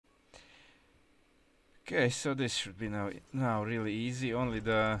Okay, so this should be now really easy. Only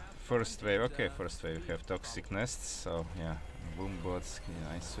the first wave. Okay, first wave we have toxic nests. So yeah, BoomBots,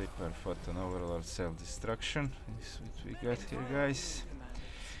 Minesweeper, Photon, Overlord, self-destruction. This is what we got here, guys.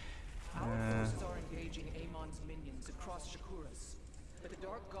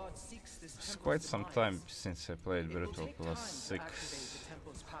 It's quite some time since I played Brutal +6.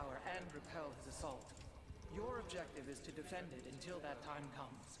 Your objective is to defend it until that time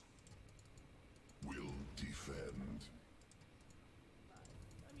comes. Will defend.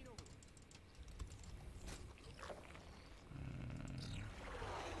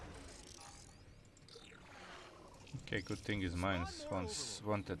 Okay, good thing is mines. Once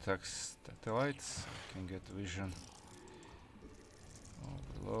one attacks satellites, I can get vision.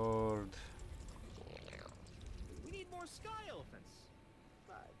 Overlord. We need more sky elephants.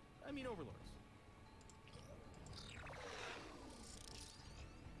 I mean overlords.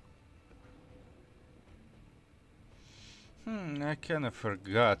 I kinda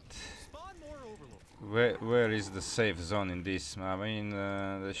forgot. Where is the safe zone in this? I mean,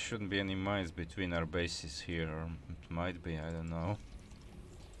 there shouldn't be any mines between our bases here, or it might be, I don't know.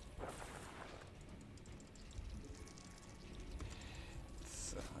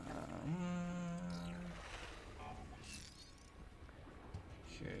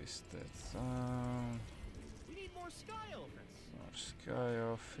 Okay, stats on. We need more sky elephants. More sky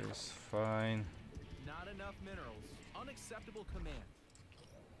off is fine. Not enough minerals. Unacceptable command.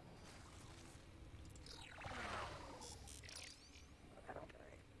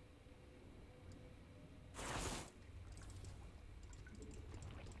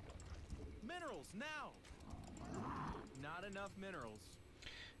 Minerals now. Not enough minerals.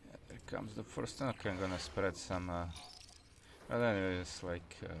 Yeah, there comes the first one. Okay, I'm gonna spread some. Well, anyway, it's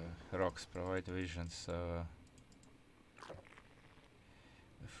like rocks provide vision, so.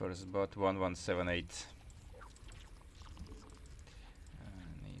 The first bot 1178. I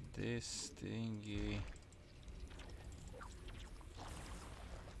need this thingy.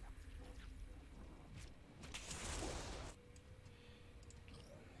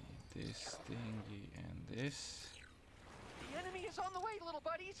 Need this thingy and this. The enemy is on the way, little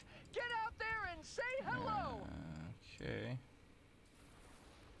buddies. Get out there and say hello. Okay.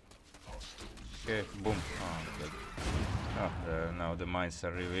 Okay, boom. Oh, good. Oh, now the mines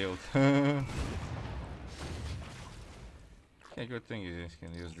are revealed. Okay, good thing is you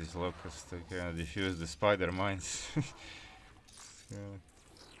can use these locusts to kind of diffuse the spider mines.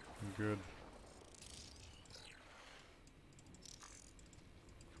 Good.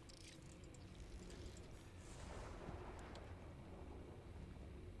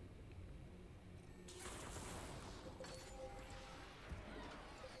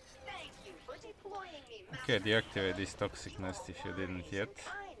 Okay, deactivate this toxic nest if you didn't yet.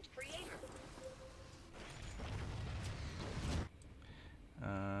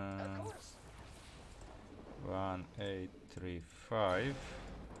 1835.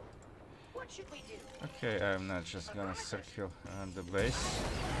 What should we do? Okay, I'm not just gonna circle around the base.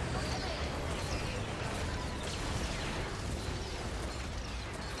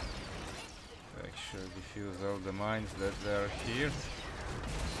 Actually diffuse all the mines that are here.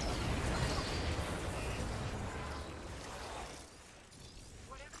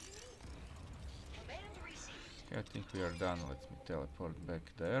 Okay, I think we are done. Let me teleport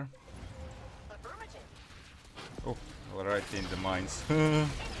back there. Oh, right in the mines. Okay,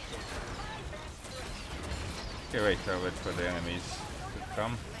 wait, I'll wait for the enemies to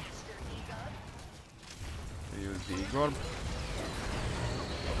come. Use the Igorb.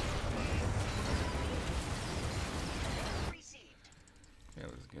 Okay,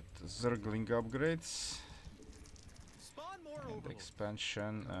 let's get the Zergling upgrades. And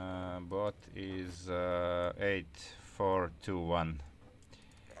expansion bot is 8421.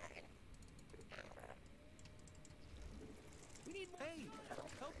 Hey,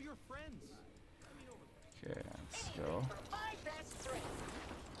 help your friends. Okay, let's go.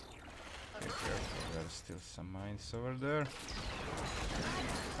 Okay, careful, there are still some mines over there.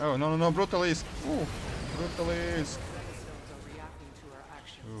 Oh, no, Brutalisk! Ooh, Brutalisk!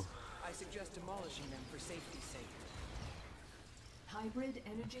 I suggest demolishing them for safety's sake. Hybrid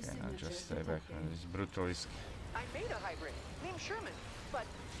energy I'll just stay back on this Brutalisk. I made a hybrid named Sherman, but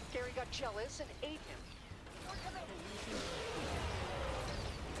Gary got jealous and ate him.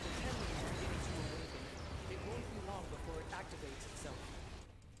 It won't be long before it activates itself.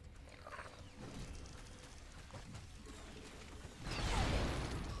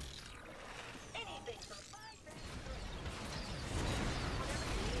 Anything for 5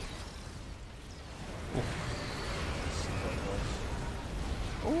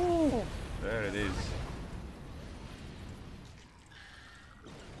 Ooh, there it is.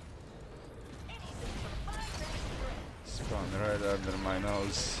 under my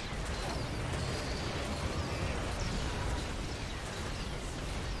nose.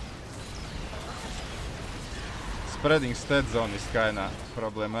 Spreading stat zone is kinda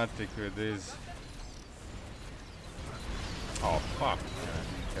problematic with this. Oh fuck! I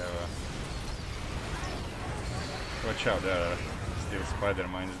didn't have a... Watch out, there are still spider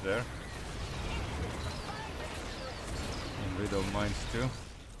mines there. And widow mines too.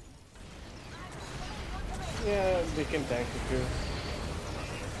 Yeah, they can tank it too.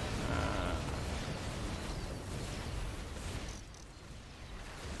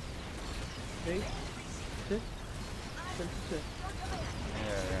 Hey. Sit. Sit.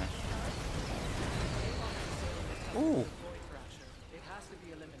 Yeah. Ooh! It has to be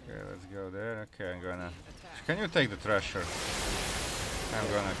eliminated. Okay, let's go there. Okay, I'm gonna... Can you take the Thrasher? I'm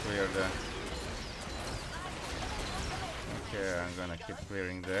gonna clear the... Okay, I'm gonna keep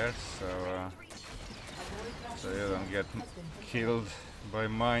clearing there, so you don't get killed by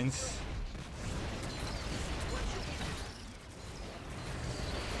mines.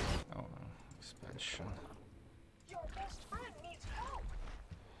 Oh, expansion.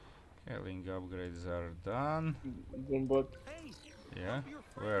 Okay, link upgrades are done. BoomBot. Yeah,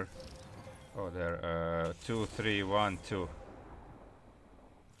 where? Oh, there. 2, 3, 1, 2.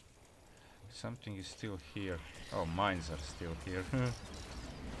 Something is still here. Oh, mines are still here.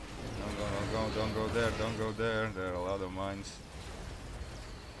 Don't go there, don't go there. There are a lot of mines.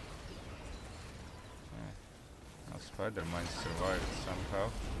 Yeah. Oh, spider mines survived somehow.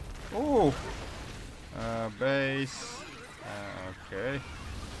 Oh! Base. Okay.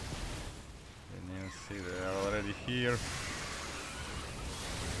 Didn't even see they are already here.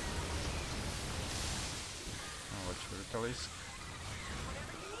 Oh, watch Brutalisk.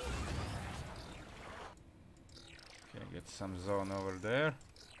 Okay, get some zone over there.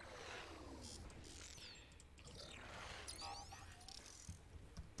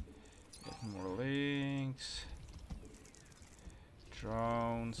 Get more links.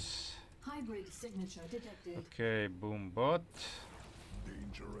 Drones. Hybrid signature detected. Okay, BoomBot.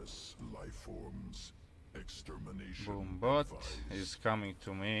 Dangerous life forms. Extermination. BoomBot advised. is coming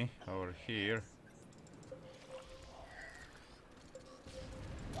to me over here.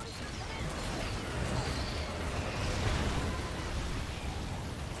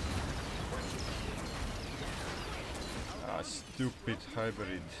 Ah, stupid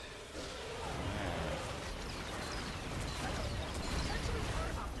hybrid.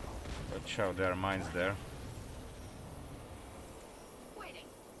 Watch out, there are mines there.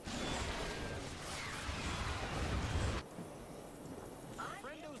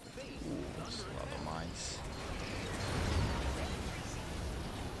 There's a lot of mines.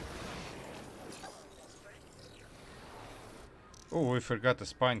 Oh, we forgot the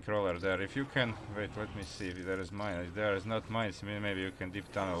spine crawler there. If you can... Wait, let me see if there is mine. If there is not mines, maybe you can deep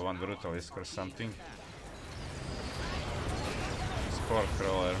tunnel one Brutalisk or something. Spore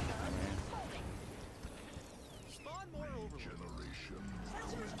crawler. Regeneration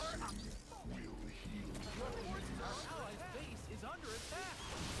commencing. Will heal. Allies' base is under attack.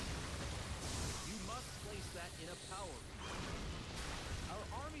 You must place that in a power. Our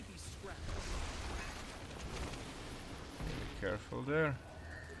army be scrapped. Careful there.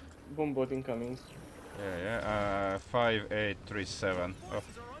 BoomBot incoming. Yeah. 5, 8, 3, 7. Oh.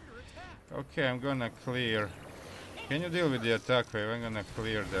 Forces are under attack. Okay, I'm gonna clear. Can you deal with the attack wave? I'm gonna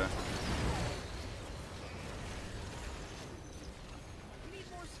clear the... We need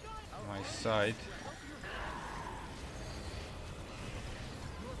more sky. my side.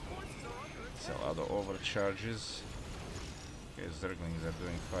 It's a lot of overcharges. Okay, Zerglings are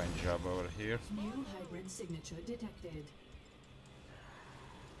doing fine job over here. New hybrid signature detected.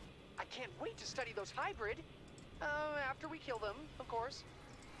 I can't wait to study those hybrid. After we kill them, of course.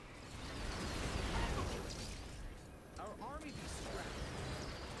 Our army be scrapped.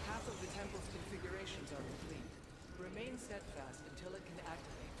 Half of the temple's configurations are complete. Remain steadfast until it can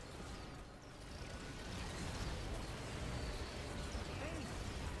activate. Hey,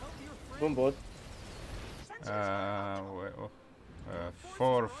 help your friend. BoomBot.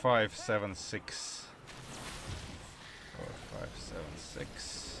 4, 5, 7, 6. 4, 5, 7,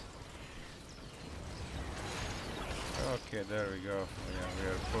 6. Okay, there we go. We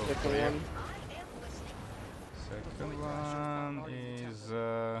are full Second clear. one. Second one is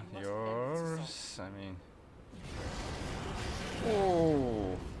yours. I mean,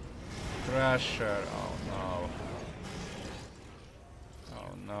 oh, Thrasher. Oh no.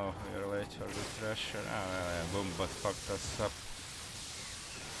 Oh no, we're late for the Thrasher. Ah, BoomBot fucked us up.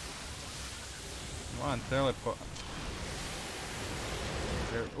 Come on, teleport.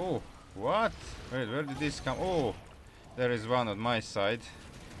 Oh, what? Wait, where did this come? Oh, There is one on my side.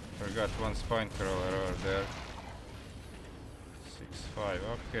 Forgot one spine crawler over there. 6-5,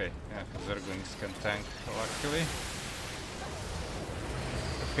 okay. Yeah, Zerglings can tank, luckily.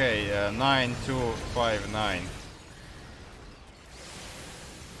 Okay, 9-2-5-9.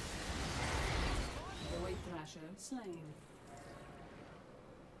 Void Thrasher slain.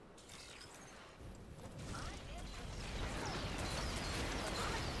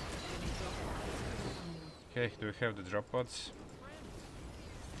 Okay, do we have the drop pods?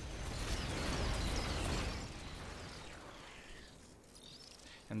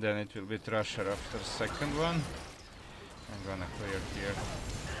 And then it will be Thrasher after second one. I'm gonna clear here.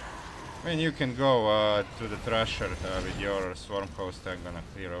 I mean, you can go to the Thrasher with your Swarm Host. I'm gonna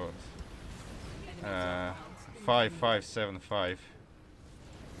clear out. 5-5-7-5.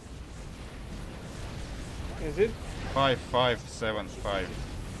 Is it? 5-5-7-5.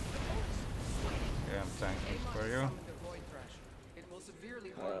 Okay, I'm tanking for you. Summon the Void Thrash. It will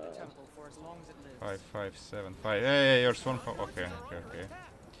severely harm the temple for as long as it lives. 5-5-7-5. Hey, your Swarm Host. Okay, okay.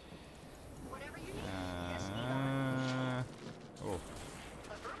 Oh,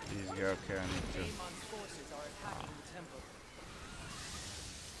 these guys. Okay, I need to. Amon's forces are attacking the temple.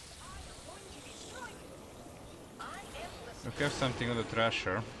 We have something on the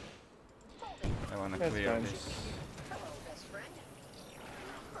Thrasher. I wanna That's clear fine. this.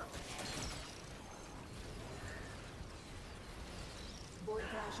 Void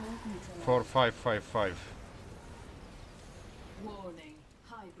Thrasher neutralized. 4-5-5-5. Warning.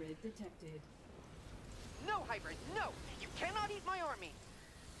 Hybrid detected. No, Hybrid, no! You cannot eat my army!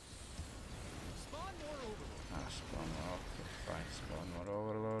 Spawn more overlords. Ah, spawn more. Okay, fine. Spawn more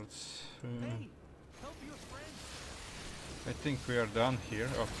overlords. Hey, help your friend. I think we are done here.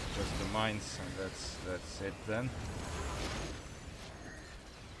 Oh, just the mines, and that's it then.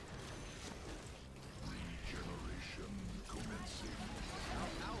 Regeneration commencing.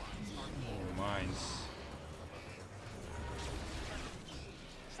 Oh, mines.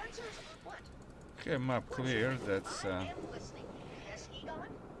 Okay, map clear. That's oh,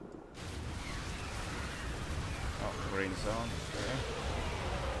 green zone. Okay.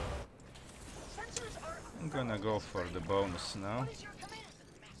 I'm gonna go for the bonus now.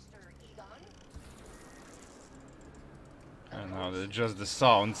 And now they're just the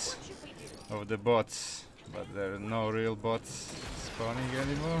sounds of the bots, but there are no real bots spawning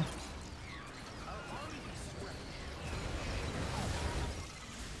anymore.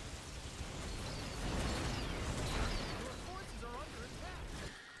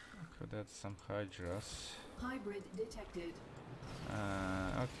 Okay, that's some Hydras. Hybrid detected.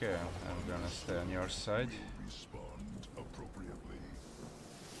 Okay, I'm gonna stay on your side. Respond appropriately.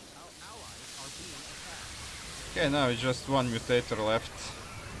 Our allies are being attacked. Okay, now it's just one mutator left.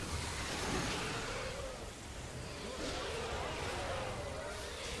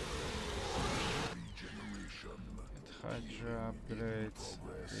 Regeneration. Get Hydra upgrades,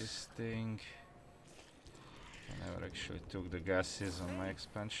 this thing. I never actually took the gases on my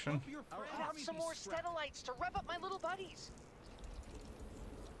expansion. Help your friend. Have some more Steadalites to rev up my little buddies!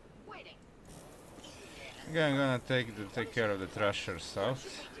 Waiting. Okay, I'm gonna take care of the Thrasher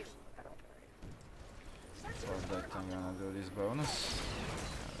south. For that I'm gonna do this bonus.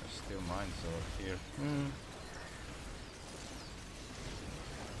 There's still mines over here.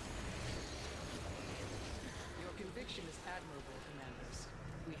 Your conviction is admirable, commanders.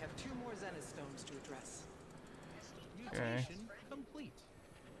 We have 2 more Zenith stones to address. Mutation complete.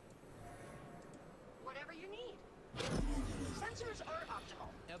 Whatever you need. Sensors are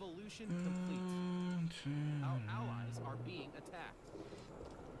optimal. Evolution complete. Our allies are being attacked.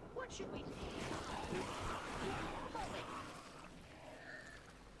 What should we do?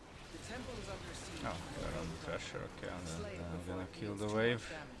 The temple is under siege. Oh, they're on the Thrasher. Okay, and Slay then it I'm before gonna it kill deals the too wave. much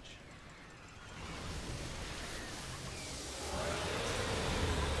damage.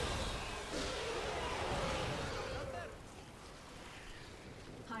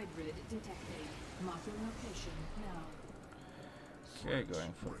 Hybrid detected. Marking location now. Okay,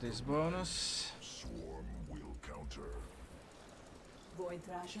 going for this bonus. Swarm will counter. Void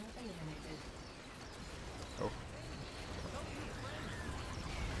Thrasher eliminated. Oh.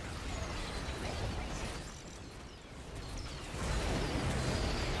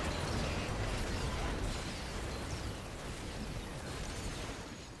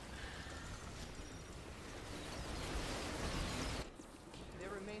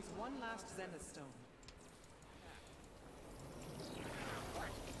 There remains one last Zenith stone.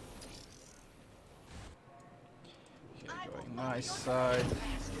 Okay, going my side.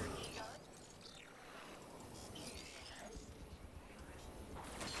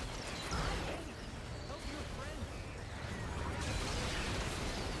 Help your friend.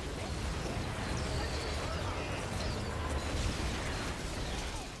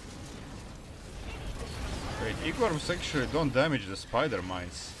 Wait, earthworms actually don't damage the spider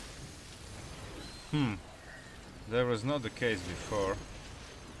mines. That was not the case before.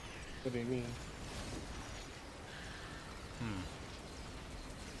 What do you mean?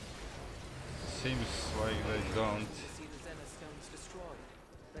 Seems like they don't. To see the Zena stones destroyed,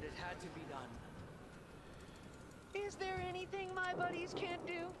 but it had to be done. Is there anything my buddies can't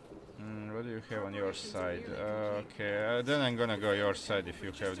do? What do you have on your side? Okay, then I'm gonna go your side if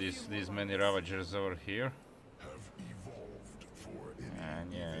you have these many Ravagers over here. Have evolved for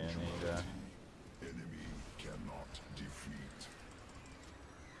And yeah, you need enemy cannot defeat.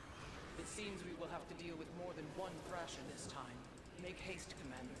 It seems we will have to deal with more than one Thrasher this time. Make haste,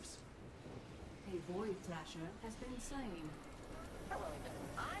 commanders. A Void Thrasher has been slain. Hello.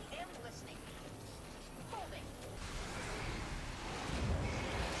 I am listening. Holding.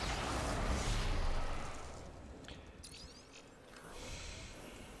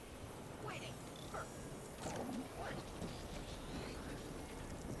 Waiting.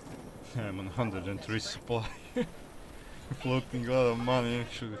 I'm on 103 supply. Floating a lot of money.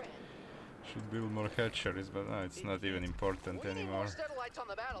 Should build more hatcheries, but no, it's not even important We need more anymore. satellites on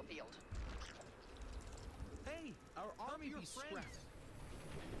the battlefield. Hey, our army be scrapped.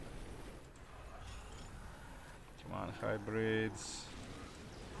 Come on, hybrids.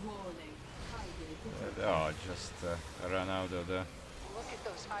 Warning. Hybrid detected. Oh, just run out of the. Look at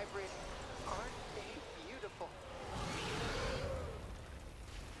those hybrids. Aren't they beautiful?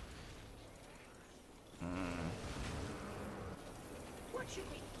 What should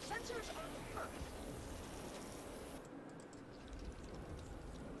we? Sensors on Earth.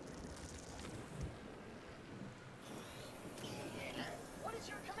 What is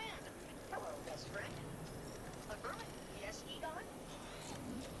your command? Hello, best friend. Affirmative. Yes, Egon?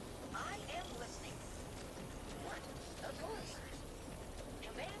 I am listening. What? Of course.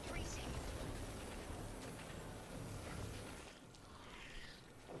 Command received.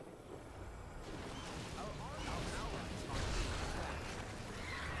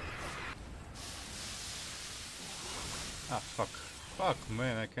 Ah, fuck. Fuck,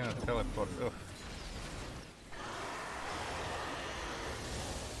 man, I cannot teleport. Ugh.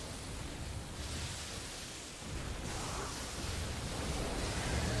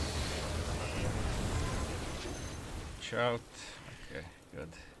 Watch out. Okay, good.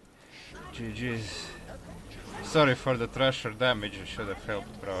 GG's. Sorry for the Thrasher damage. I should have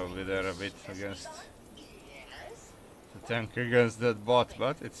helped probably there a bit against the tank against that bot,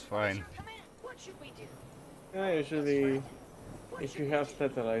 but it's fine. Command. What should we do? Yeah, usually, if you have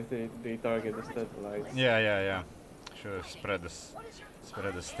satellites, they target the satellites. Yeah. Should have spread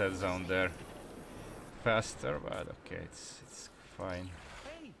the stat zone there faster, but okay, it's fine.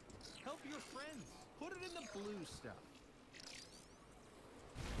 Hey, help your friends. Put it in the blue stuff.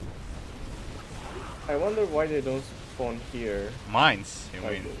 I wonder why they don't spawn here. Mines, you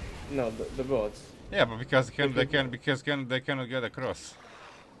Like, mean? no, the bots. Yeah, but because they cannot get across.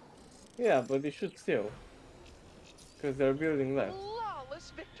 Yeah, but they should still. Because they're building left.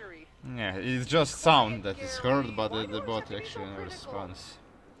 Flawless victory. Yeah, it's just sound that is heard, but the bot actually never responds.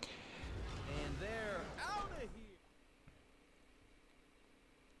 And they're out of here.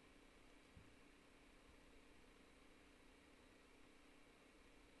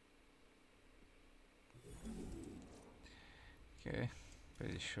 Okay,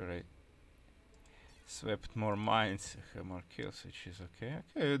 pretty sure I swept more mines, have more kills, which is okay.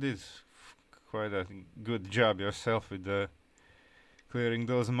 Okay, you did quite a good job yourself with clearing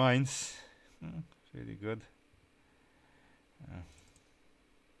those mines. Really good.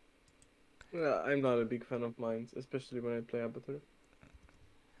 Yeah, I'm not a big fan of mines, especially when I play Abathur.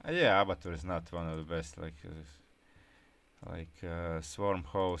 Yeah, Abathur is not one of the best, swarm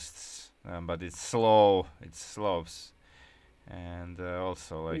hosts, but it's slow. It slows, and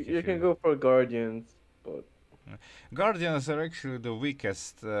also like You if can go for guardians, but Guardians are actually the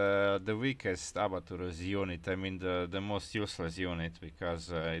weakest Abathur's unit. I mean the most useless unit because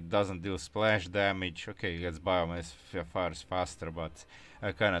it doesn't deal splash damage. Okay, it gets biomass fires faster, but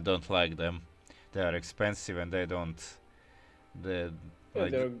I kind of don't like them. They are expensive and they don't. They yeah,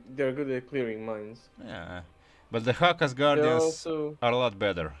 like they're good at clearing mines. yeah, but the Hakas They're Guardians also are a lot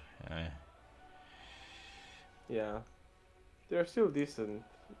better. yeah, they're still decent,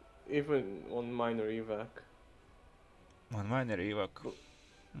 even on minor evac, On minor evac.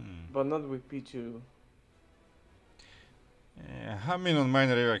 but not with P2. Yeah, I mean on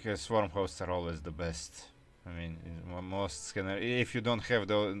minor evac, swarm hosts are always the best. I mean, most scanner. If you don't have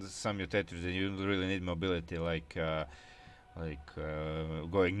some mutators, then you really need mobility,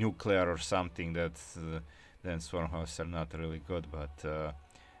 going nuclear or something. That then swarm hosts are not really good. But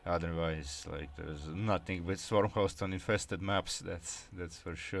Otherwise, like there's nothing but swarm host on infested maps. That's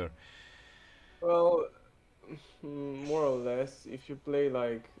for sure. Well, more or less, if you play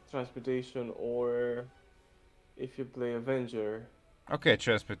like Transportation or if you play Avenger, Okay,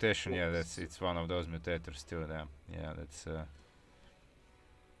 transportation. Yeah, it's, it's one of those mutators too. Yeah, that's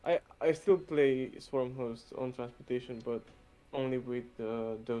I still play Swarm Host on Transportation, but only with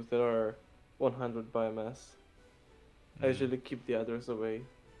those that are 100 biomass. I mm, usually keep the others away.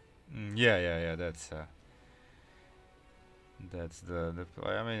 yeah. That's the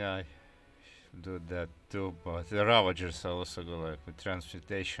play. I mean, I do that too, but the Ravagers also go like with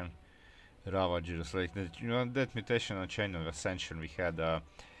transmutation. Ravagers, like that mutation on Chain of Ascension, we had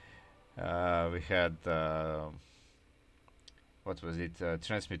what was it?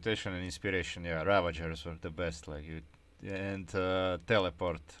 Transmutation and inspiration. Yeah, Ravagers were the best. Like you, and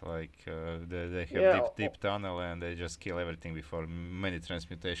teleport. Like they have Yeah, deep tunnel and they just kill everything before many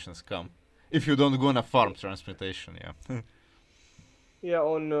transmutations come. If you don't gonna farm transmutation, yeah. yeah.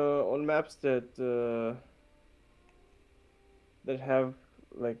 On maps that have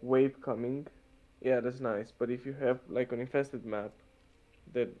like wave coming, yeah, that's nice. But if you have like an infested map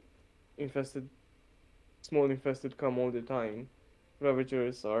that infested small infested come all the time,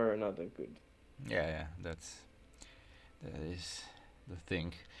 Ravagers are not that good. Yeah, that is the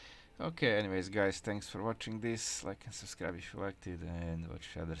thing. Okay, anyways, guys, thanks for watching this. Like and subscribe if you liked it, and watch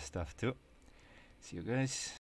other stuff too. See you guys.